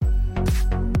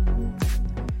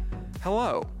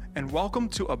Hello, and welcome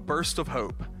to A Burst of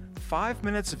Hope, 5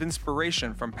 minutes of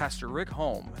inspiration from Pastor Rick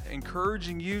Holm,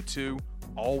 encouraging you to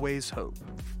always hope.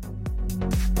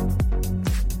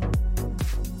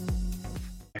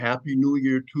 Happy New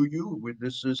Year to you.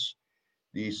 This is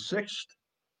the 6th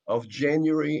of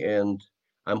January, and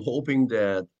I'm hoping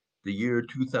that the year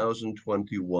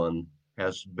 2021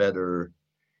 has better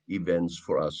events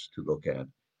for us to look at.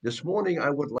 This morning,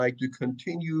 I would like to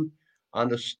continue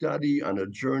on a study, on a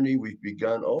journey we've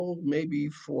begun, maybe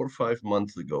 4 or 5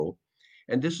 months ago.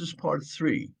 And this is part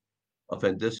 3 of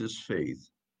And This is Faith.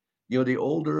 You know, the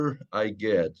older I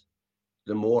get,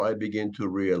 the more I begin to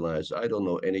realize I don't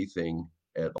know anything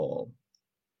at all.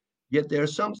 Yet there are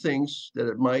some things that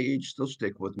at my age still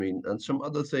stick with me, and some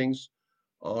other things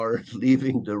are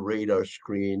leaving the radar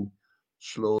screen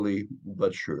slowly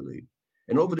but surely.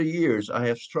 And over the years, I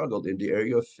have struggled in the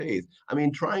area of faith. I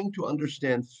mean, trying to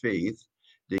understand faith,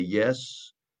 the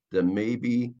yes, the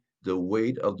maybe, the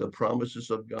weight of the promises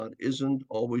of God isn't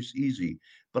always easy.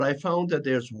 But I found that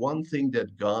there's one thing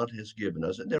that God has given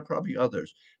us, and there are probably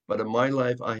others. But in my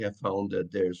life, I have found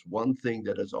that there's one thing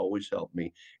that has always helped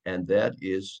me, and that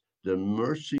is the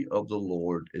mercy of the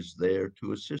Lord is there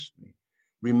to assist me.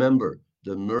 Remember,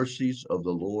 the mercies of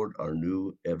the Lord are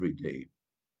new every day.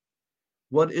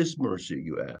 What is mercy,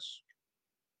 you ask?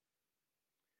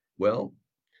 Well,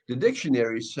 the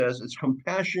dictionary says it's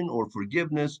compassion or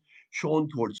forgiveness shown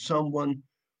towards someone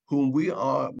whom we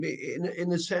are,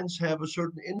 in a sense, have a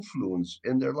certain influence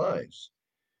in their lives.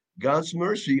 God's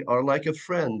mercy are like a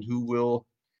friend who will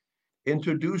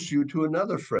introduce you to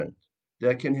another friend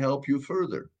that can help you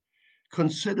further.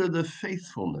 Consider the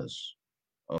faithfulness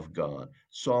of God.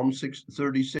 Psalm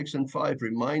 36 and 5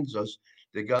 reminds us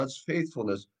that God's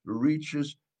faithfulness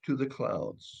reaches to the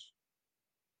clouds.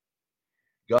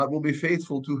 God will be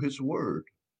faithful to his word.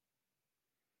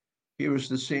 He's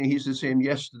the same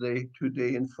yesterday,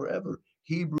 today, and forever.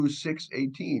 Hebrews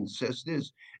 6:18 says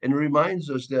this and reminds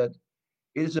us that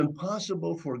it is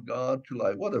impossible for God to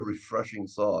lie. What a refreshing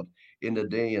thought in the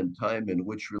day and time in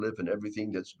which we live and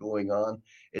everything that's going on.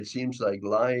 It seems like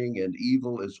lying and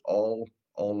evil is all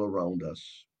around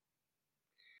us.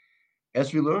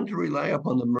 As we learn to rely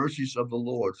upon the mercies of the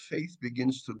Lord, faith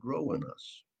begins to grow in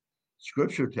us.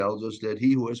 Scripture tells us that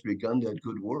he who has begun that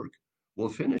good work will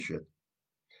finish it.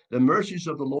 The mercies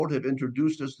of the Lord have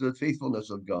introduced us to the faithfulness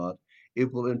of God.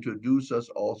 It will introduce us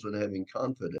also to having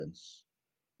confidence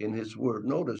in his word.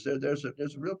 Notice there's a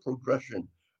real progression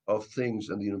of things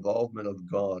and the involvement of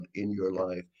God in your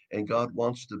life, and God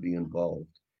wants to be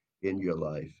involved in your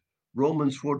life.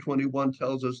 Romans 4:21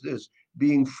 tells us this,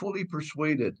 being fully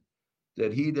persuaded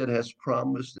that he that has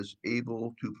promised is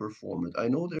able to perform it. I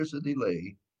know there's a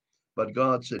delay, but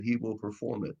God said he will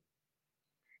perform it.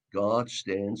 God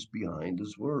stands behind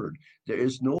his word. There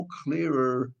is no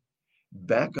clearer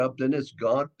backup than this.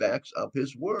 God backs up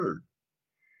his word.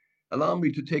 Allow me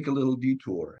to take a little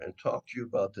detour and talk to you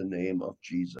about the name of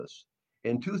Jesus.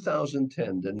 In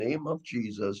 2010, the name of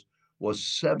Jesus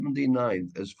was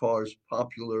 79th as far as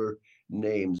popular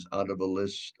names out of a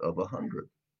list of 100.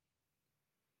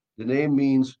 The name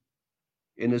means,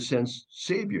 in a sense,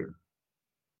 Savior,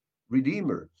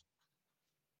 Redeemer.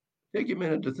 Take a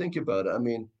minute to think about it. I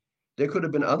mean, there could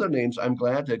have been other names. I'm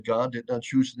glad that God did not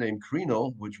choose the name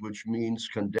Krino, which means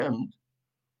condemned,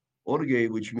 Orge,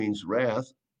 which means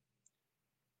wrath.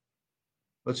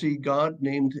 But see, God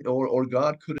named, or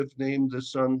God could have named the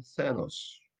son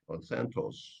Thanos, or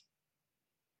Thantos,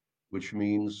 which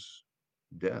means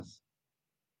death.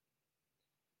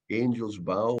 Angels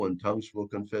bow and tongues will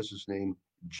confess his name,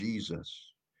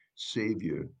 Jesus,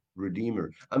 Savior,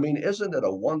 Redeemer. I mean, isn't that a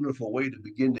wonderful way to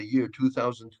begin the year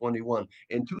 2021?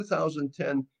 In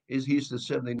 2010, he's the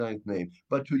 79th name,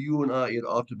 but to you and I, it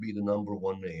ought to be the number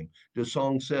one name. The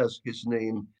song says his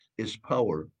name is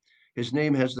power. His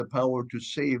name has the power to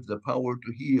save, the power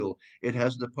to heal. It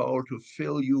has the power to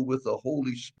fill you with the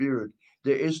Holy Spirit.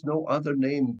 There is no other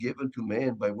name given to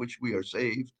man by which we are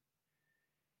saved.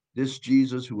 This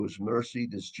Jesus who is mercy,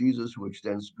 this Jesus who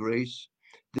extends grace,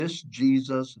 this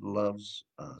Jesus loves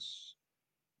us.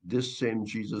 This same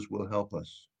Jesus will help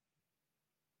us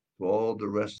to all the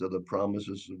rest of the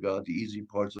promises of God, the easy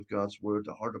parts of God's word,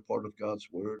 the harder part of God's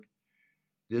word.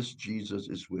 This Jesus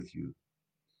is with you.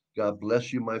 God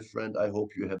bless you, my friend. I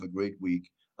hope you have a great week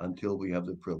until we have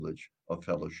the privilege of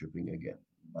fellowshipping again.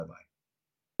 Bye-bye.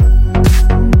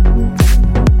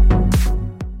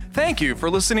 Thank you for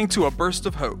listening to A Burst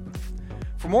of Hope.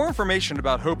 For more information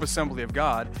about Hope Assembly of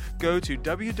God, go to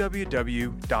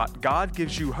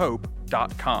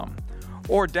www.godgivesyouhope.com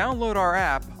or download our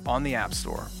app on the App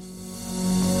Store.